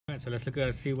Alright, so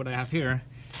let's see what I have here.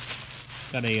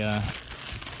 Got a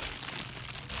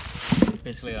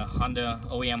basically a Honda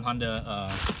OEM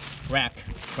Honda rack,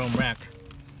 chrome rack.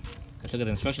 Let's look at the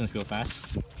instructions real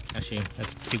fast. Actually,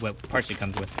 let's see what parts it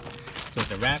comes with. So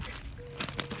it's a rack,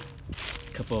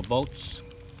 a couple of bolts,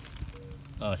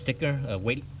 a sticker, a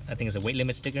weight. I think it's a weight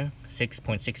limit sticker,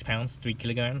 6.6 pounds, 3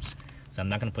 kilograms. So I'm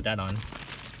not gonna put that on.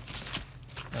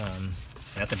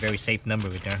 That's a very safe number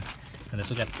right there. And let's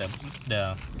look at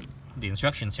the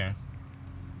instructions here.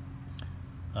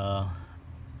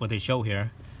 What they show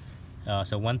here.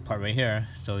 So one part right here.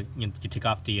 So you take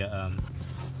off the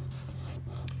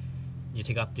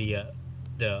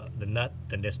nut.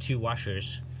 Then there's 2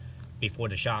 washers before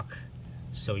the shock.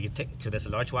 So there's a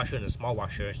large washer and a small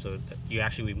washer. So you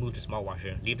actually remove the small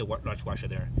washer, leave the large washer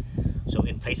there. So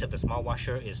in place of the small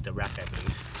washer is the rack, I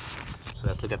believe. So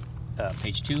let's look at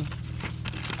page 2.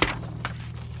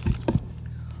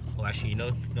 Oh, actually,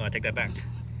 no, I take that back.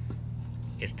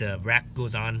 It's the rack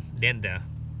goes on, then the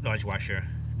large washer,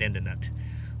 then the nut.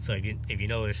 So if you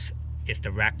notice, it's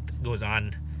the rack goes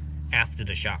on after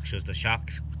the shock. So the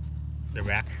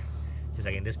rack is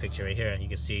like in this picture right here. You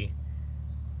can see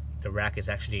the rack is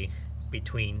actually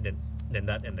between the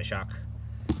nut and the shock.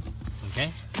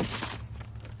 Okay.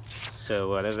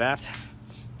 So there's that.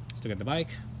 Let's look at the bike.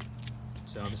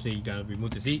 So obviously you gotta remove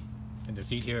the seat, and the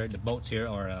seat here, the bolts here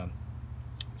are.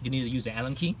 You need to use the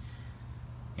Allen key,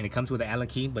 and it comes with an Allen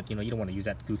key, but you don't want to use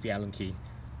that goofy Allen key.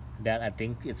 That I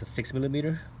think is a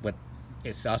 6mm, but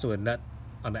it's also a nut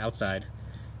on the outside,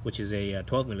 which is a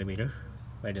 12mm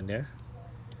right in there.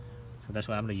 So that's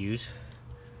what I'm gonna use.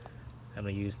 I'm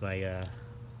gonna use my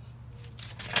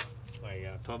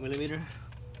 12mm.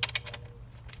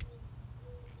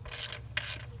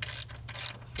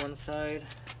 That's one side,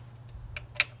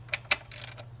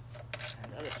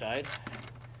 and the other side.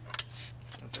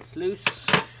 So it's loose.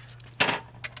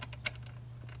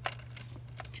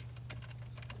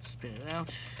 Spin it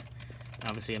out.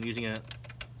 Obviously, I'm using a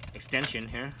extension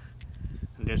here,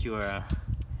 and there's your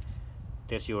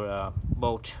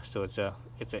bolt. So it's a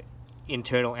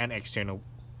internal and external,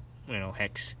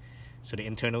 hex. So the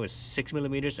internal is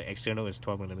 6mm, the external is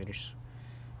 12mm,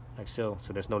 like so.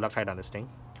 So there's no Loctite on this thing.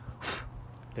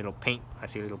 Little paint. I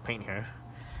see a little paint here.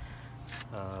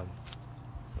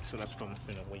 So that's from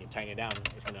when you tighten it down,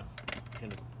 it's gonna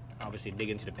obviously dig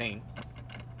into the paint.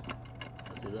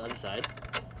 Let's do the other side.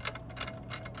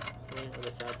 Okay, the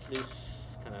other side's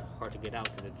loose, kind of hard to get out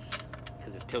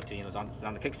because it's tilted. It's on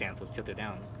the kickstand, so it's tilted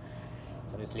down.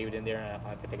 I'll just leave it in there. I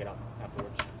have to take it out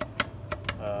afterwards.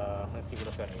 Let's see what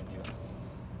else I need to do.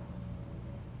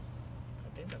 I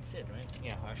think that's it, right?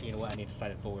 Yeah. Actually, you know what? I need to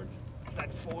slide it forward. Slide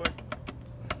it forward.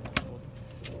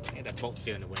 And that bolt's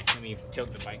still in the way. Let me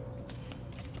tilt the bike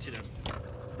to the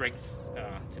brakes,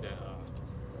 to the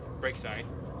brake side.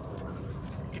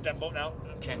 Get that bolt out.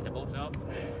 Okay, the bolt's out.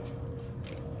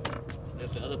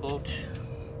 There's the other bolt.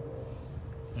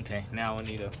 Okay, now I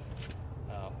need to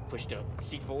push the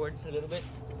seat forward a little bit.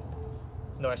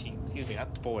 No, actually, excuse me,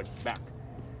 not forward, back.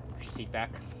 Push the seat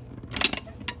back.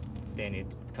 Then it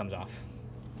comes off.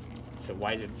 So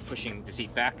why is it pushing the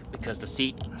seat back? Because the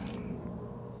seat,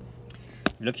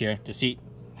 look here, the seat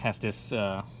has this,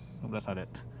 oh, that's not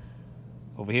it.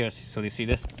 Over here, so you see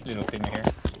this little thing right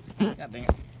here. God dang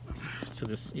it. So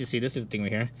you see this little thing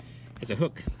right here. It's a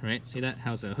hook, right? See that?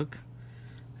 How's a hook?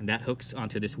 And that hooks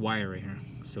onto this wire right here.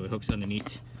 So it hooks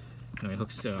underneath. It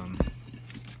hooks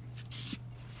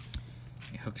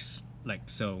like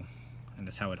so, and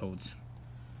that's how it holds.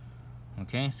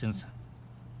 Okay, see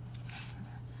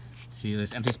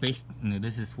this empty space.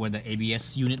 This is where the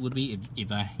ABS unit would be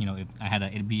if I had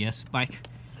an ABS bike.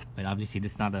 But obviously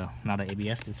this is not a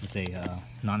ABS. This is a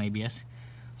non-ABS.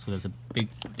 So there's a big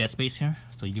dead space here.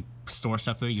 So you can store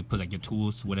stuff here. You put like your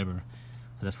tools, whatever.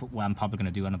 So that's what I'm probably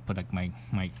gonna do. I'm gonna put like my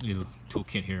little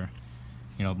toolkit here.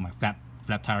 My flat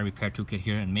tire repair toolkit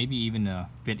here, and maybe even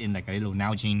fit in like a little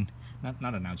Nalgene, not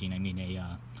a Nalgene. I mean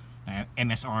a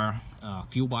MSR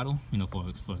fuel bottle.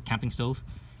 For a camping stove,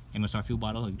 MSR fuel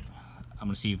bottle. I'm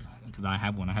gonna see because I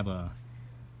have one. I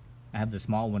have the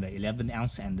small one, the 11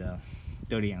 ounce and the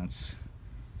 30 ounce.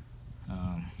 So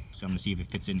I'm gonna see if it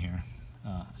fits in here.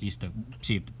 At least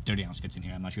see if the 30 ounce fits in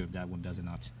here. I'm not sure if that one does or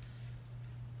not.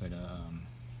 But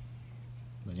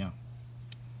yeah.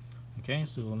 Okay,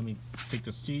 so let me take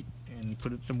the seat and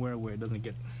put it somewhere where it doesn't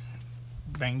get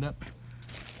banged up.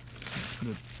 Put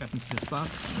it back into this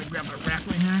box. I'm gonna grab a rack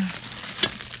right here.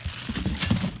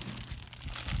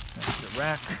 That's the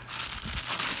rack.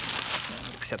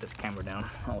 Set this camera down.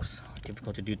 Oh, it's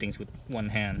difficult to do things with one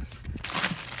hand.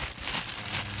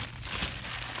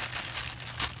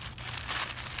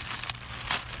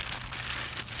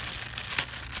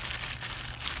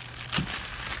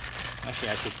 Actually,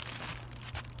 I should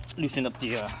loosen up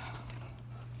the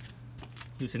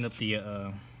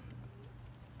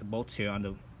bolts here on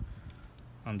the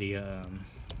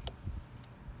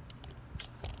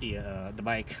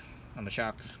bike, on the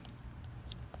shocks.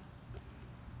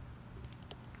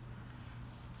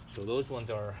 So those ones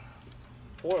are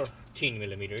 14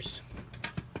 millimeters.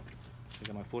 I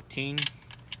got my 14,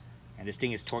 and this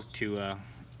thing is torqued to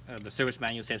the service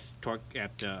manual says torque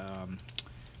at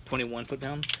 21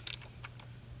 foot-pounds.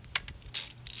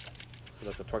 So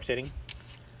that's the torque setting.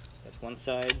 That's one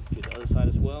side. Do the other side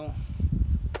as well.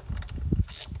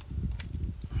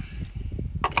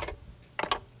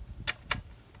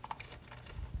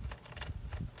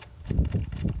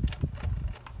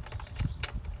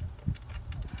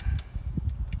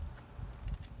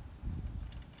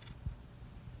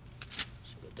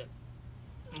 So get that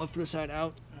muffler side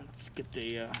out. Let's get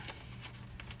the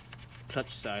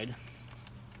clutch side,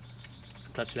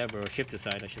 clutch lever or shifter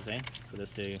side, I should say. So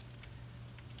that's the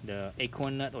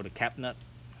acorn nut or the cap nut.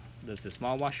 There's the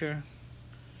small washer,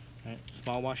 right?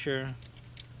 Small washer,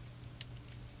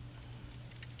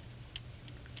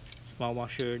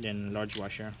 then large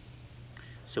washer.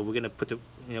 So we're gonna put the,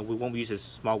 we won't use this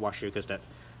small washer because the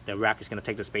rack is gonna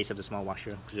take the space of the small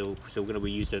washer. So we're gonna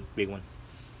reuse the big one.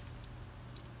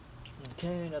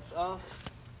 Okay, that's off.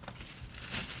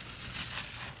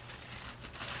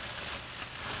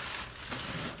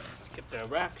 Let's get the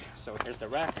rack. So here's the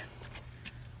rack.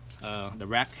 The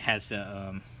rack has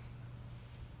a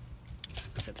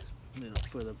set this a little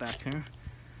further back here.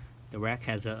 The rack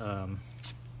has a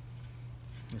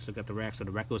let's look at the rack. So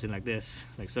the rack goes in like this,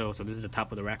 like so. So this is the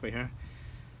top of the rack right here.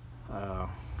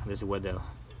 This is where it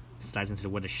slides into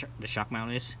where the shock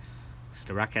mount is. So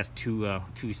the rack has two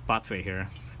spots right here.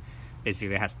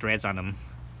 Basically, it has threads on them,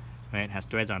 right? It has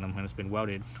threads on them, and it's been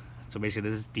welded. So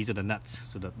basically, these are the nuts.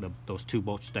 So those two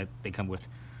bolts that they come with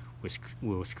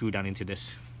will screw down into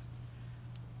this.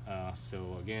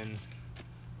 So again,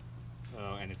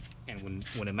 and when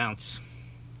it mounts,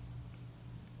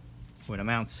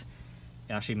 it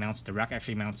actually mounts. The rack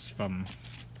actually mounts from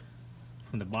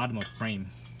the bottom of the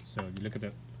frame. So if you look at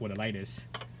where the light is,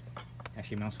 it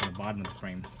actually mounts from the bottom of the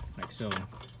frame, like so.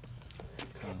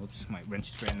 Oops, my wrench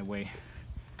is right in the way.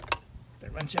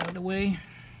 That wrench out of the way.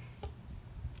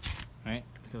 Right,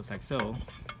 so it's like so,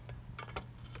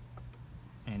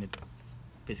 and it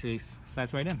basically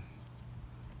slides right in.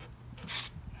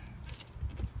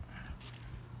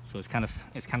 So it's kind of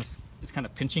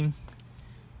pinching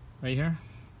right here.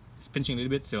 It's pinching a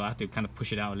little bit, so I have to kind of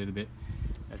push it out a little bit.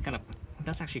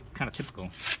 That's actually kind of typical,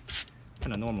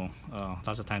 kind of normal.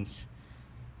 Lots of times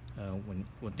when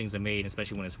things are made,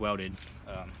 especially when it's welded,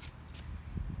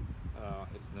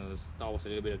 there's always a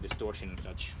little bit of distortion and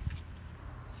such.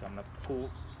 So I'm gonna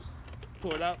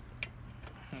pull it out.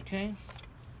 Okay.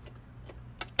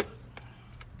 So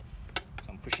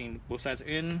I'm pushing both sides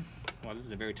in. Well, this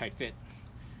is a very tight fit.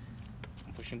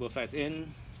 I'm pushing both sides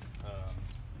in.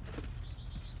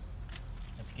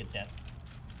 Let's get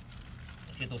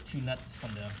those two nuts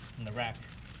from the rack.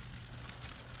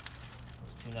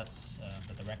 Those two nuts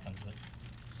that the rack comes with.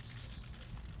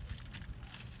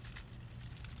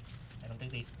 I don't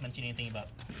think they mentioned anything about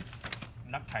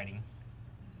nut tightening,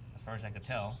 as far as I could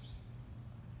tell.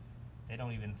 They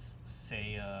don't even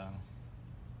say.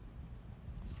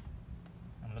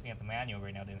 I'm looking at the manual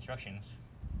right now, the instructions.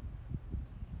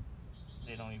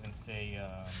 They don't even say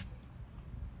a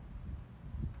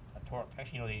torque.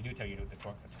 Actually, they do tell you the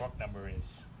torque. The torque number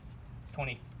is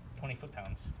 20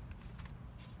 foot-pounds.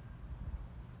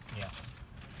 Yeah.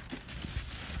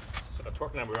 So the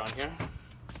torque number on here.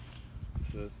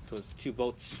 So those two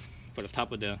bolts for the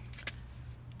top of the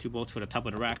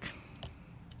rack.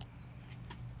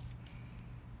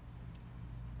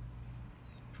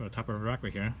 For the top of the rack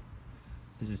right here.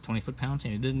 This is 20 foot-pounds,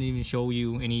 and it doesn't even show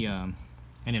you any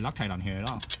Loctite on here at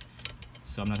all.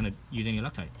 So I'm not gonna use any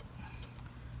Loctite.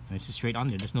 And it's just straight on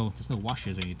there. There's no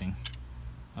washers or anything.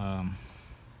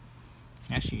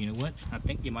 Actually, you know what? I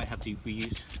think you might have to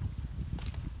reuse.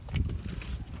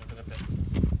 Look at the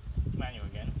manual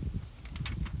again.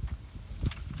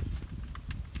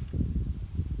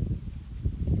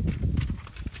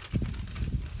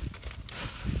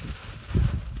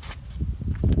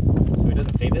 So it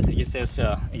doesn't say this. It just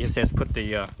says put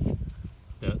the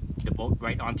bolt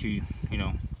right onto,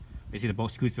 basically the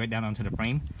bolt screws right down onto the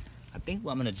frame. I think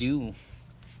what I'm gonna do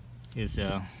is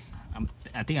I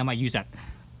think I might use that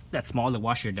smaller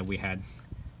washer that we had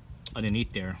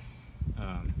underneath there,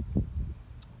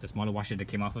 the smaller washer that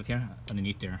came off of here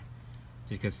underneath there,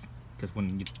 just because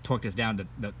when you torque this down,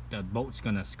 the bolt's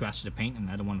gonna scratch the paint,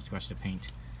 and I don't want to scratch the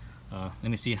paint. Let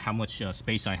me see how much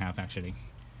space I have actually,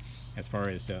 as far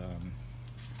as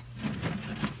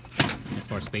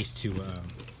space to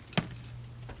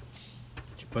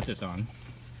put this on.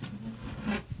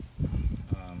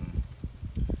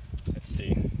 Let's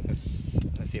see.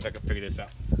 Let's see if I can figure this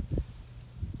out.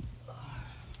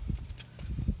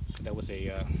 So that was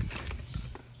a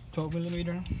 12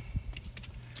 millimeter.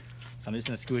 So I'm just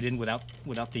gonna screw it in without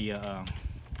the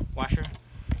washer.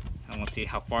 I want to see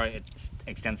how far it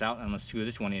extends out. I'm gonna screw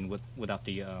this one in without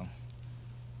the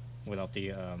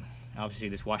obviously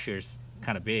this washer is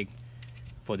kind of big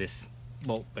for this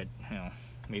bolt, but you know,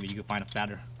 maybe you can find a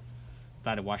flatter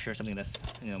washer, something that's,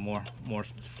 you know, more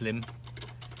slim.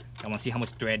 I want to see how much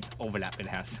thread overlap it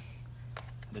has.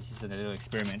 This is a little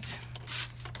experiment.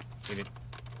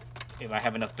 If I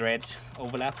have enough threads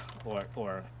overlap,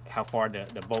 or how far the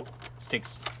bolt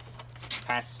sticks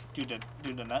past through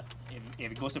the nut.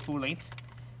 If it goes to full length,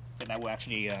 then I will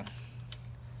actually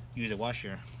use a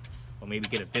washer, or maybe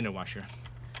get a thinner washer.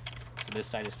 So this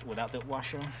side is without the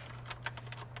washer.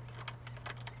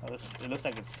 It looks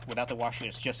like it's without the washer.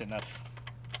 It's just enough.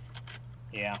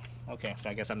 Yeah. Okay. So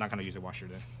I guess I'm not gonna use a washer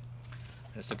then.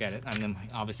 Let's look at it. And then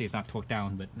obviously it's not torqued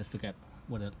down, but let's look at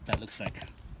what that looks like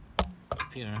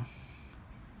up here.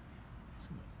 So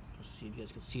let's see if you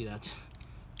guys can see that.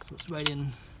 So it's right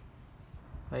in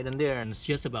there, and it's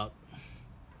just about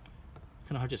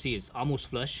kind of hard to see. It's almost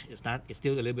flush. It's not. It's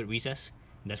still a little bit recessed.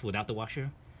 And that's without the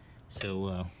washer.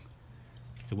 So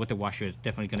with the washer, it's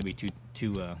definitely going to be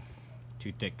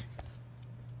too thick.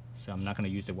 So I'm not going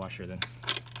to use the washer then.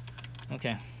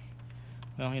 Okay.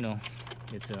 Well, you know,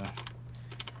 it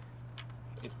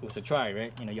was a try,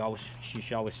 right? You know, you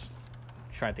should always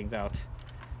try things out.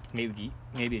 Maybe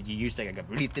if you use like a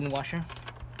really thin washer,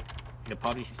 it'll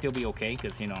probably still be okay,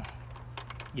 because you know,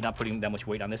 you're not putting that much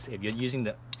weight on this. If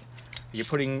you're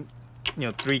putting, you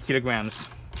know, 3 kilograms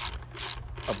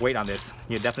of weight on this,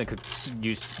 you definitely could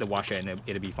use the washer and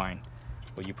it'll be fine.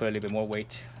 But you put a little bit more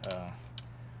weight,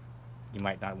 you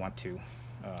might not want to,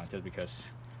 just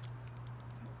because,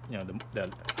 you know,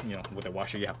 with the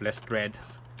washer you have less thread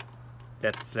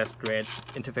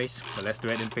interface. The less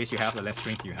thread interface you have, the less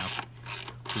strength you have.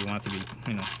 So you want it to be,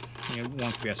 you want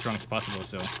it to be as strong as possible.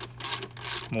 So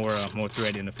more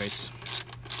thread interface.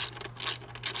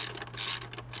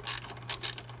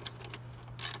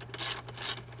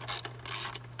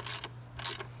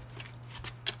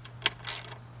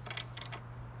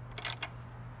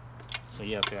 So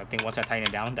yeah, so I think once I tighten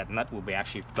it down, that nut will be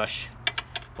actually flush,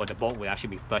 or the bolt will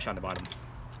actually be flush on the bottom.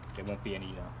 There won't be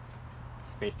any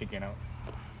space sticking out.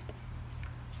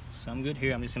 So I'm good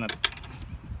here. I'm just gonna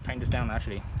tighten this down.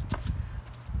 Actually,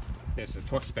 there's a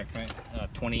torque spec, right?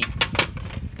 20. I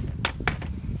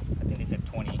think they said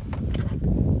 20.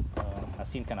 That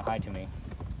seemed kind of high to me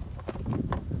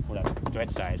for that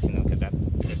thread size, you know, because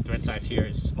this thread size here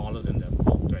is smaller than the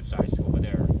bolt thread size over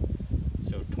there.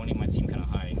 So 20 might seem kind of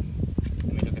high.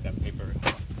 Let me look at that paper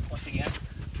once again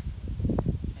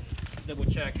and double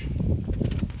check.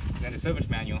 Then the service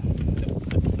manual,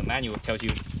 the manual tells you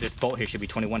this bolt here should be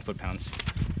 21 foot-pounds.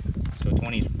 So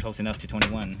 20 is close enough to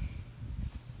 21.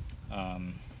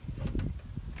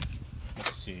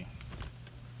 Let's see.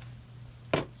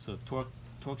 So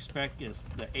torque spec is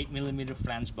the 8 millimeter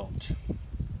flange bolt.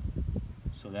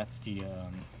 So that's the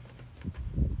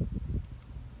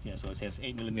yeah. So it says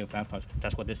 8 millimeter flange bolt.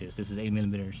 That's what this is. This is 8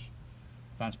 millimeters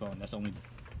flange bolt. And that's the only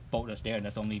bolt that's there.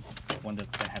 That's the only one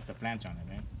that has the flange on it,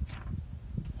 right?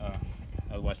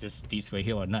 Otherwise, these right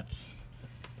here are nuts.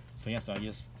 So yeah, so I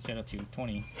just set it to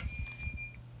 20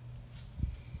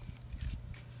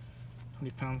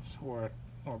 pounds, or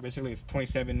basically it's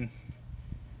 27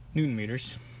 Newton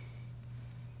meters.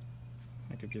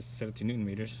 I could just set it to Newton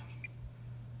meters.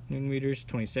 Newton meters,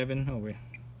 27. Oh wait,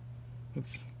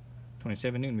 oops,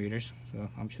 27 Newton meters. So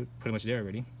I'm pretty much there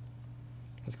already.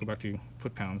 Let's go back to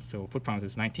foot-pounds. So foot-pounds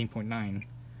is 19.9.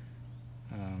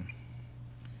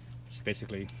 It's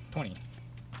basically 20.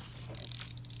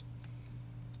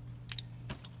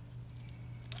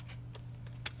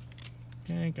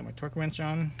 Okay, got my torque wrench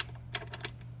on.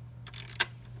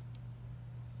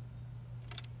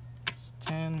 It's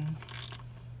 10.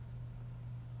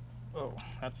 Oh,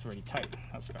 that's really tight.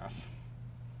 That's fast.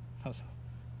 That's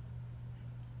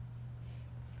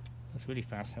really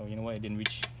fast. Oh, you know what? It didn't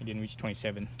reach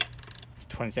 27. It's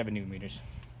 27 Newton meters.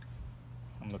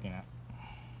 I'm looking at.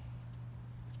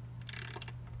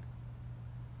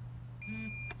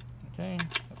 Okay,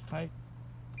 that's tight.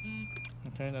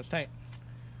 Okay, that's tight.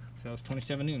 So it's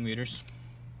 27 Newton meters.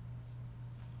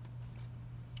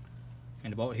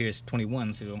 And the bolt here is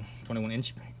 21, so 21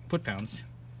 foot-pounds.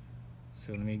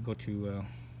 So let me go to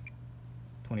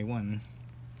 21.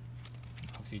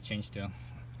 Obviously change the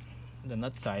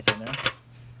nut size in there.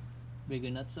 Bigger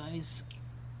nut size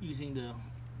using the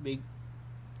big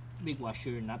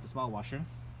washer, not the small washer.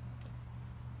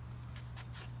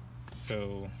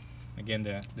 So again,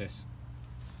 the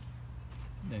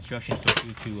instructions show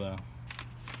you to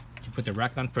put the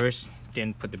rack on first,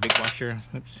 then put the big washer.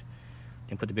 Oops.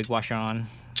 Then put the big washer on,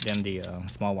 then the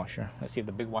small washer. Let's see if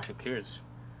the big washer clears.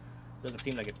 Doesn't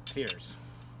seem like it clears.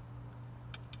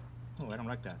 Oh, I don't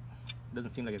like that. Doesn't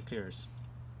seem like it clears.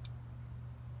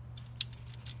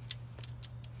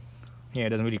 Yeah, it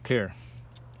doesn't really clear.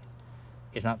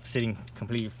 It's not sitting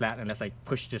completely flat unless I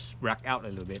push this rack out a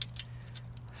little bit.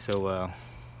 So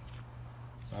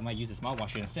I might use the small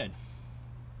washer instead.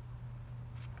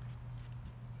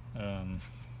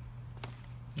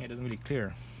 Yeah, it doesn't really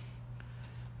clear.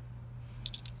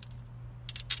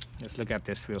 Let's look at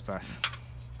this real fast,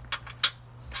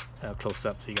 close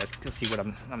up, so you guys can see what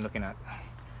I'm looking at.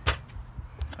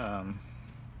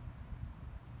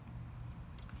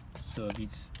 So if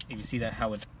you see that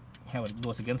how it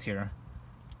goes against here,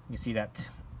 you see that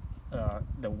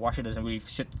the washer doesn't really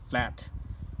sit flat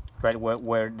right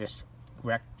where this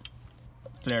rack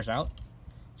flares out.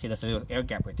 See, there's a little air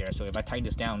gap right there. So if I tighten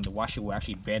this down, the washer will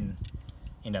actually bend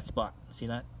in that spot. See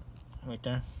that right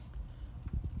there?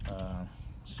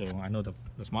 So I know the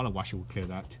smaller washer will clear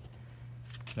that,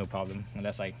 no problem,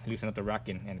 unless I loosen up the rack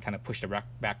and kind of push the rack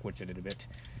backwards a little bit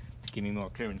to give me more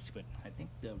clearance. But I think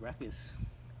the rack is,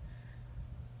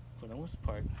 for the most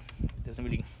part, doesn't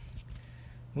really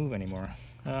move anymore.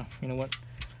 You know what?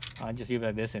 I'll just leave it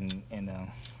like this and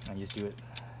I just do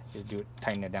it,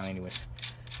 tighten it down anyways.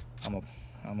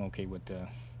 I'm okay with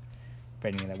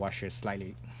bending that washer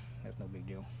slightly. That's no big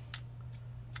deal.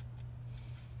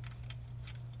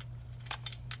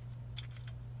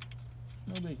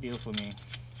 It's no big deal for me.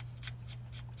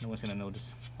 No one's gonna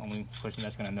notice. Only person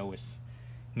that's gonna know is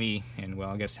me, and well,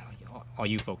 I guess all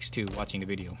you folks too watching the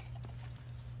video.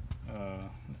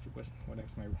 Let's see what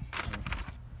next.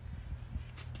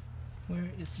 Where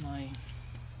is my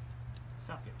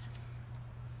socket?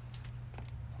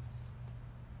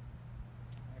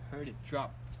 I heard it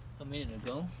drop a minute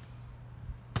ago.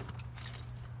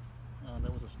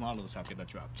 That was a small little socket that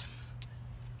dropped.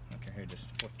 Okay, here it is,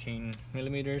 14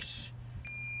 millimeters.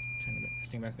 Turn this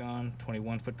thing back on,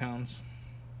 21 foot-pounds.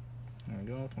 There we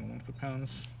go, 21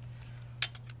 foot-pounds.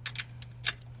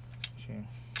 Okay.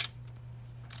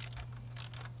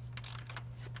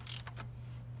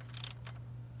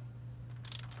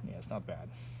 Yeah, it's not bad.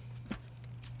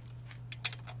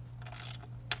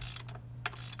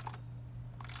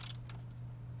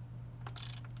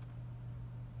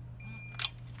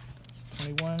 It's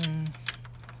 21.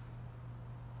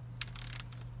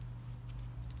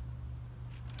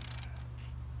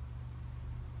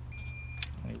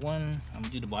 I'm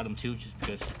gonna do the bottom too, just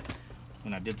because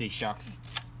when I did these shocks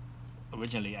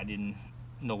originally, I didn't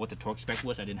know what the torque spec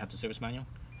was. I didn't have the service manual,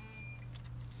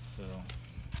 so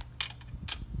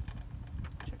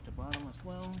check the bottom as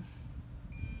well.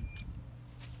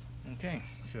 Okay,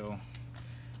 so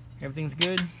everything's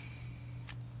good.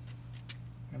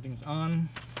 Everything's on.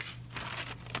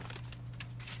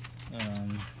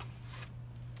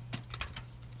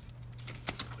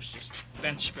 Push this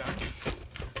bench back.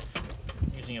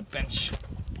 Using a bench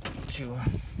to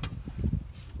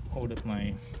hold up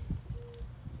my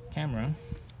camera.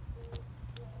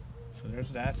 So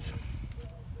there's that.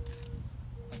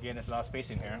 Again, there's a lot of space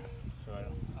in here, so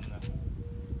I'm gonna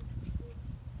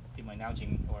do my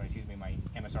notching, or excuse me, my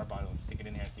MSR bottle, stick it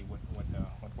in here and see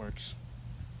what works.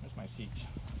 There's my seat.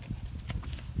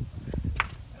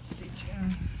 That seat here.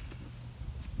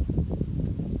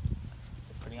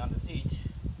 So putting on the seat,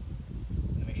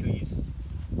 make sure you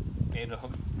be able to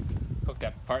hook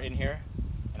that part in here,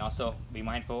 and also be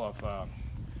mindful of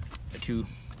the two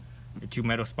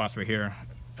metal spots right here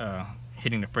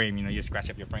hitting the frame. You know, you scratch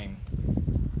up your frame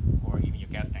or even your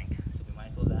gas tank. So be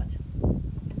mindful of that.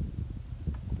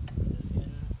 Put this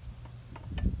in,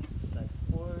 slide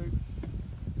forward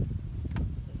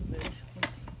a little bit.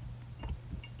 Oops.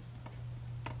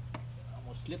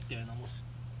 Almost slipped there and almost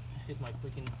hit my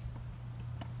freaking.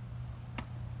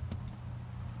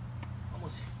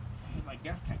 Almost hit my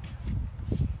gas tank.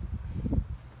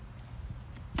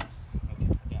 Yes, okay,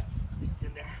 yeah, it's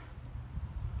in there.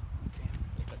 Okay,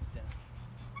 let me put this in.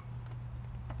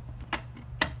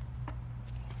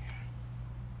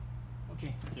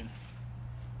 Okay, it's in.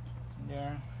 It's in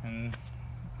there, and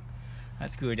I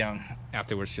screw it down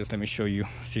afterwards. Just let me show you,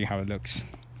 see how it looks.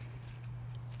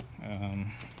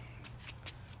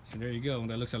 So there you go.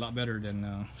 That looks a lot better than.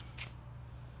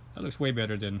 That looks way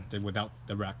better than without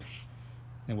the rack.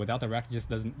 And without the rack, it just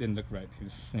didn't look right.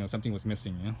 It's, you know, something was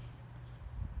missing, you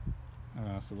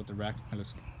know. So with the rack, it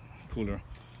looks cooler.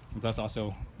 And plus,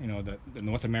 also, you know, the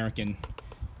North American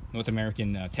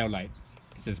tail light,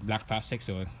 it says black plastic,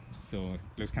 so it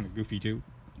looks kind of goofy too.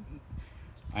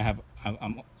 I have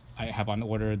on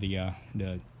order the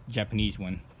Japanese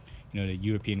one, you know, the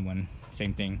European one,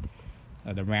 same thing.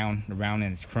 The round and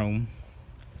it's chrome.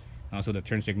 Also, the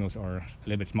turn signals are a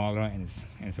little bit smaller, and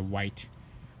it's a white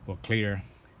or clear.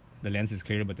 The lens is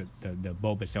clear, but the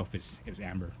bulb itself is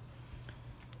amber.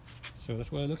 So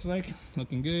that's what it looks like.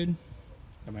 Looking good.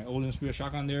 Got my Olin's rear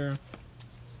shock on there.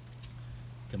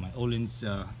 Got my Olin's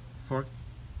fork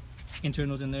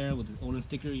internals in there with the Olin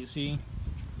sticker, you see.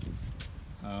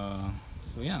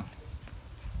 So yeah.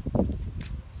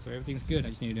 So everything's good. I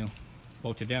just need to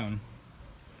bolt it down.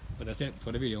 But that's it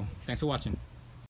for the video. Thanks for watching.